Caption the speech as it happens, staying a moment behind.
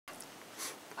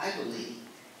I believe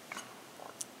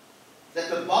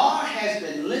that the bar has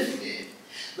been lifted.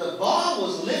 The bar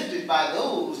was lifted by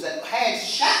those that had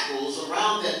shackles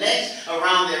around their necks,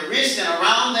 around their wrists, and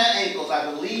around their ankles.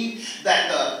 I believe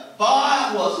that the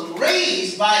bar was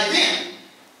raised by them.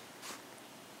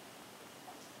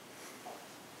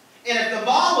 And if the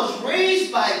bar was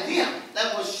raised by them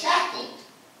that was shackled,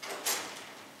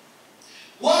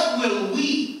 what will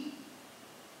we,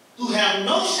 who have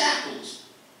no shackles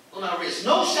on our wrists,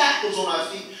 no shackles on our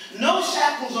feet, no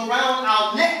shackles around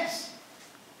our necks,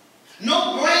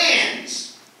 no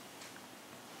brands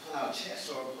on our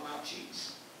chest or upon our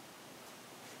cheeks,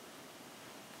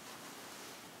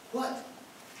 what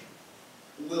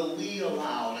will we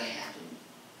allow to happen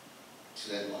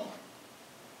to that bar?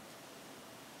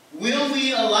 Will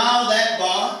we allow that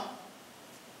bar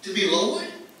to be lowered?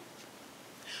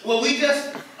 Will we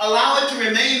just allow it to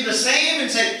remain the same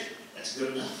and say, that's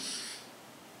good enough?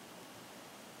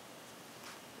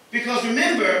 Because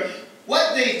remember,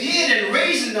 what they did in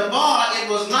raising the bar, it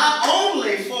was not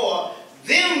only for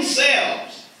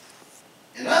themselves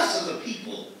and us as a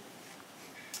people.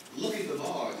 Look at the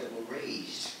bars that were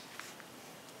raised.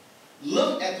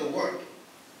 Look at the work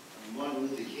of Martin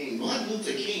Luther King. Martin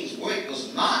Luther King's work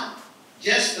was not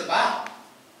just about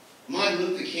Martin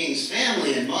Luther King's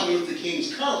family and Martin Luther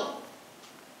King's color.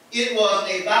 It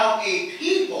was about a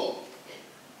people,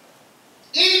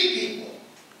 any people,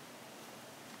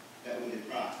 that were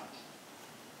deprived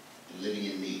and living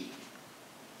in need.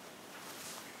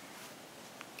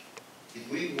 If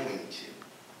we're going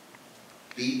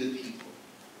to be the people